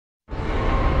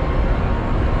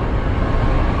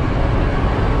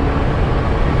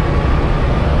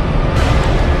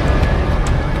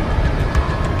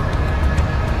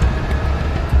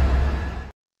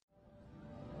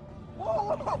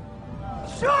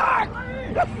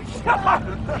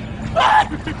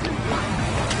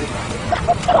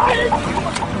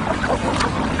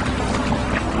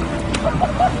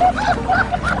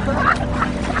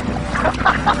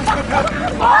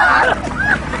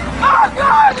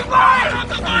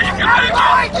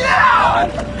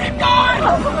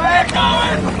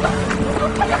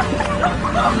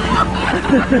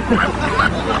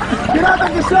Get out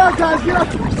of the sun, guys! Get out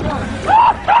of the sun!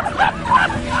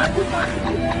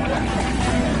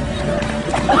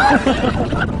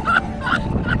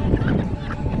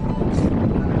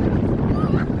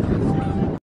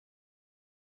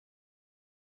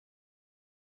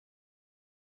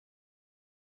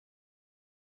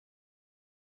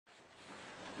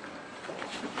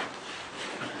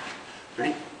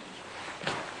 Ready?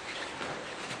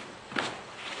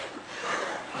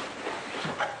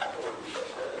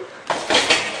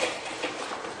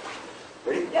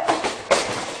 Ready? Yeah.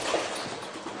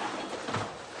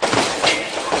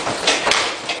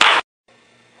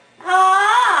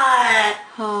 Hi.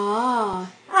 Hi.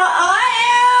 How are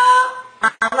you?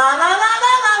 La la la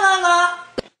la la la la.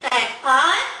 Say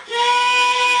hi,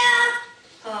 Jan.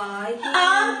 Hi.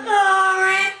 I'm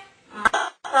sorry.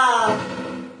 Oh.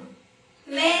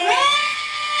 Merry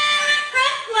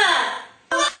Christmas.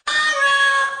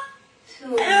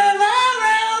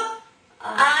 Tomorrow. I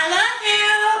love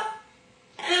you.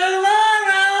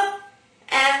 Tomorrow.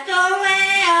 And so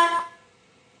well.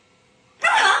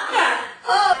 Come on,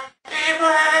 oh. Happy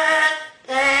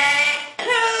birthday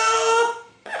to you.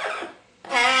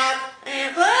 Happy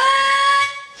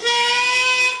birthday,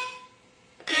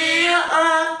 dear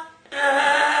Uncle.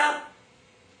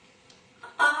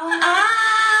 All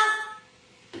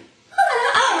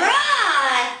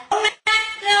right.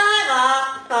 Next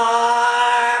doctor.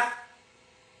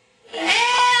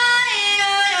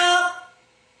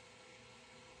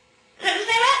 Did you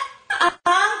say that?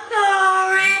 I'm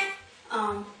sorry.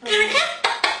 Did you say?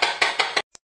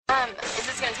 Is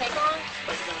this gonna take long?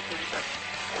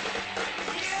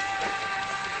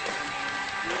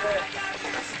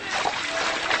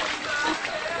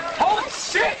 Holy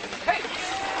shit! Hey!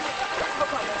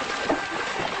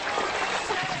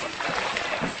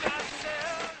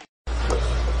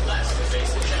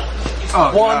 Oh,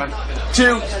 1,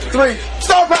 2, 3,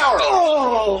 star power!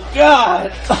 Oh,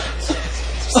 God!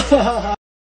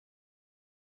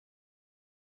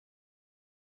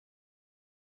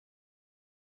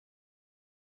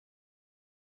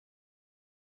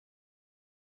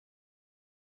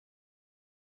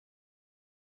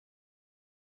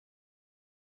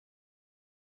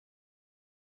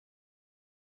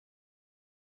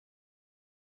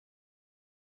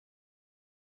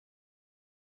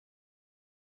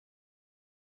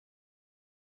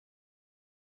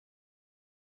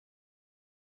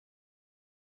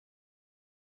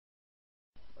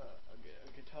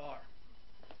 A guitar.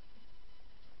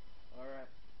 Alright.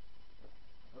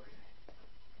 Okay.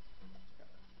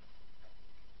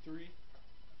 3,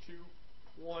 2,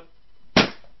 1.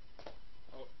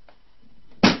 Oh.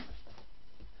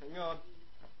 Hang on.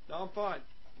 No, I'm fine.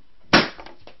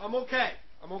 I'm okay.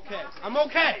 I'm okay. I'm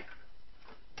okay.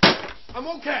 I'm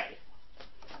okay.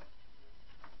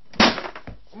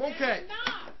 I'm okay.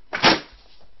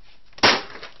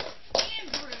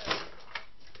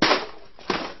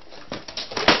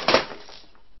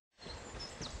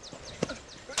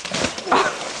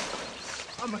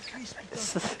 I'm a case.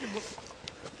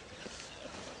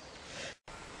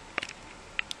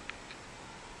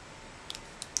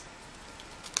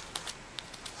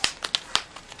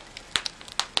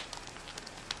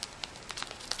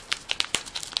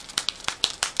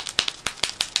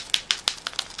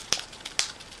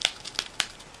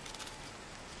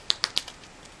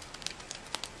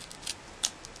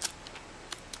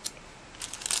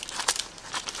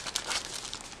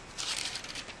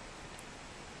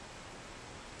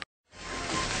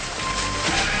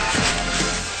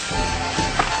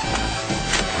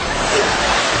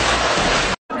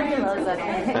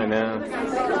 I know.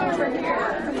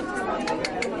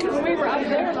 When we were up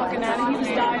there looking at it, he was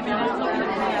diving in.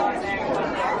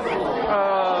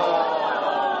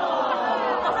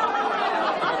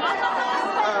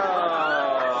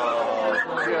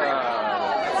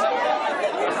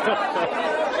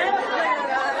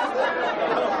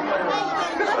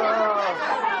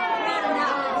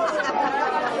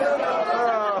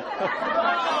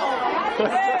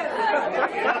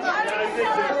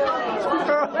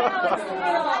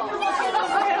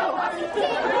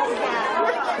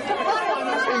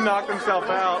 He knocked himself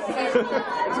out.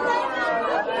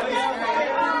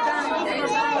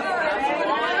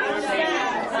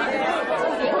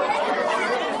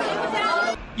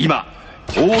 今、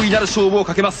大いなる勝負を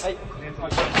かけます。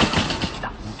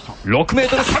6メー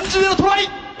トル30へのトライ。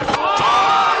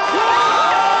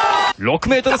6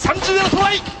メートル30へのト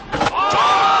ライ。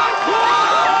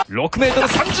6メートル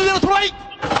30へのトライ。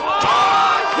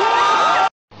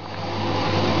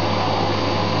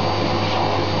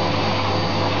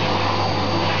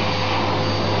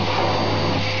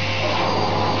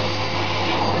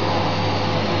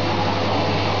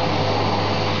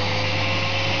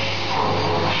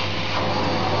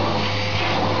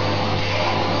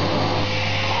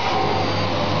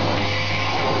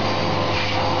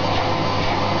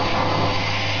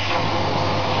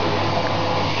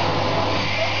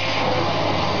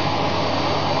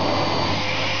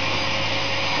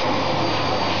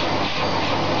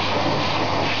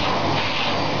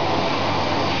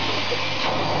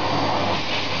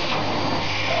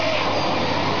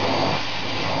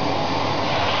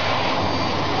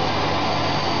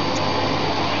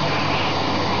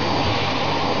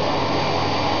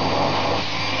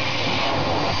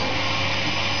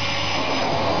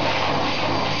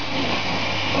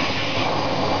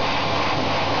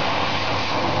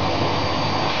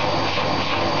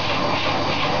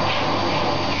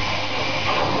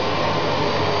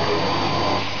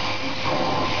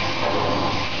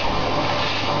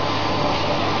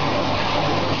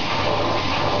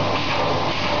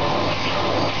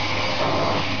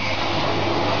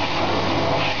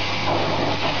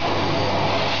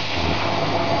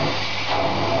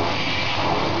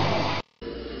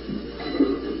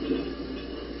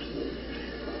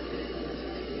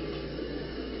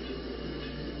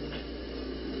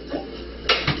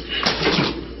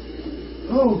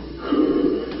Oh.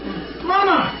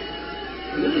 Mama!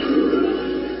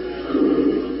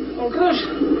 Oh, gosh.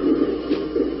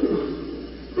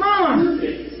 Mama!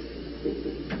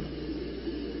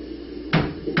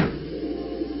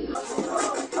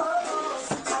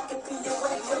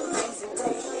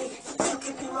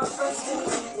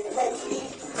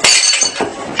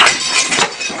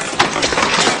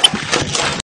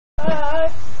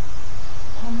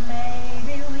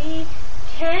 Maybe we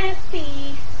can't be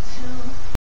too.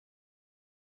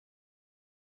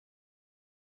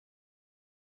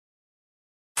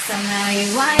 So now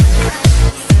you want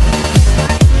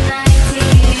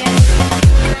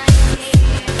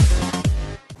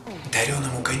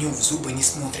Дареному коню в зубы не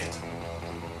смотрят.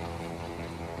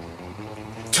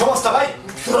 Тёма, вставай!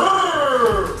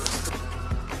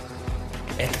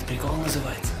 Этот прикол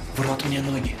называется «В рот мне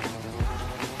ноги».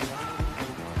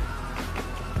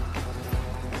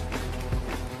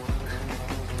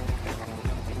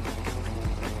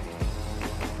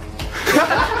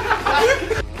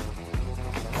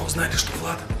 Мы узнали, что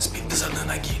Влад спит без одной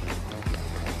ноги.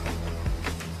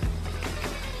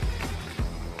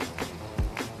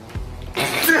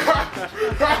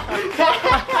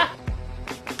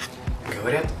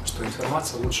 Говорят, что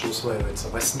информация лучше усваивается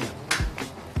во сне.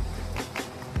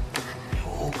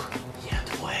 Люк, я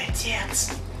твой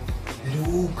отец.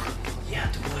 Люк, я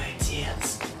твой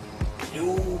отец.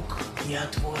 Люк, я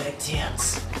твой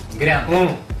отец.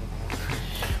 Грян.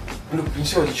 Люк,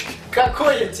 принеси водички.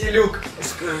 Какой я тебе, Люк?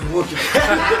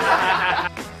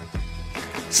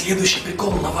 Следующий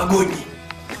прикол новогодний.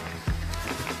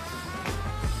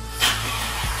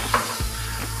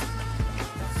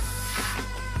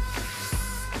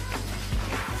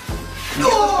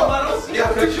 Я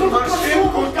хочу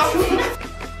машинку!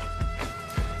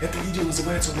 Это видео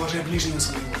называется «Уважай ближнего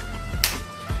своего».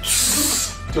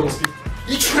 Тёма, спи.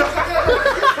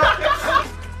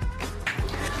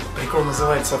 Прикол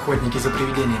называется «Охотники за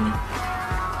привидениями».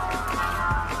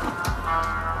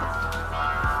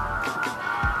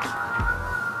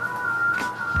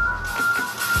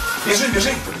 Бежи,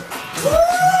 бежи!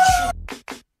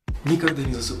 Никогда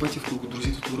не засыпайте в кругу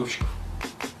друзей-татуировщиков.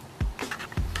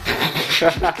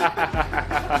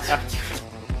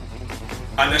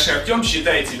 А наш Артем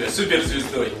считает себя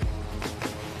суперзвездой.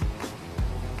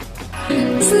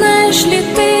 Знаешь ли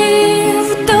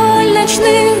ты, вдоль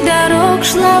ночных дорог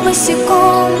шла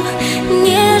босиком,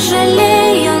 не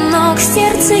жалея ног,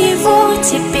 сердце его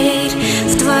теперь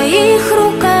в твоих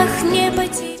руках не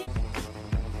потерять.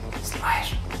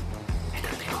 Знаешь,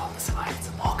 этот прикол называется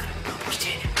 «Мокрое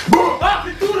пробуждение». А,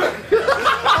 придурок!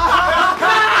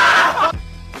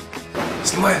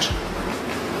 Снимаешь?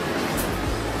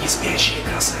 Не спящие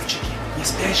красавчики, не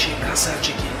спящие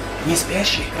красавчики, не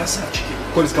спящие красавчики.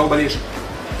 Коль, с кого болеешь?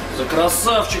 За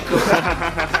красавчиков!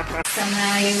 So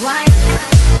now you want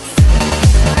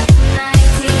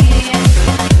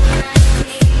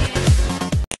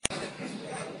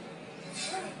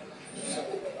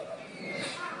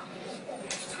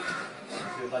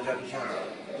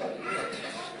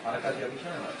Аркадий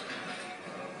обещал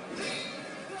иначе.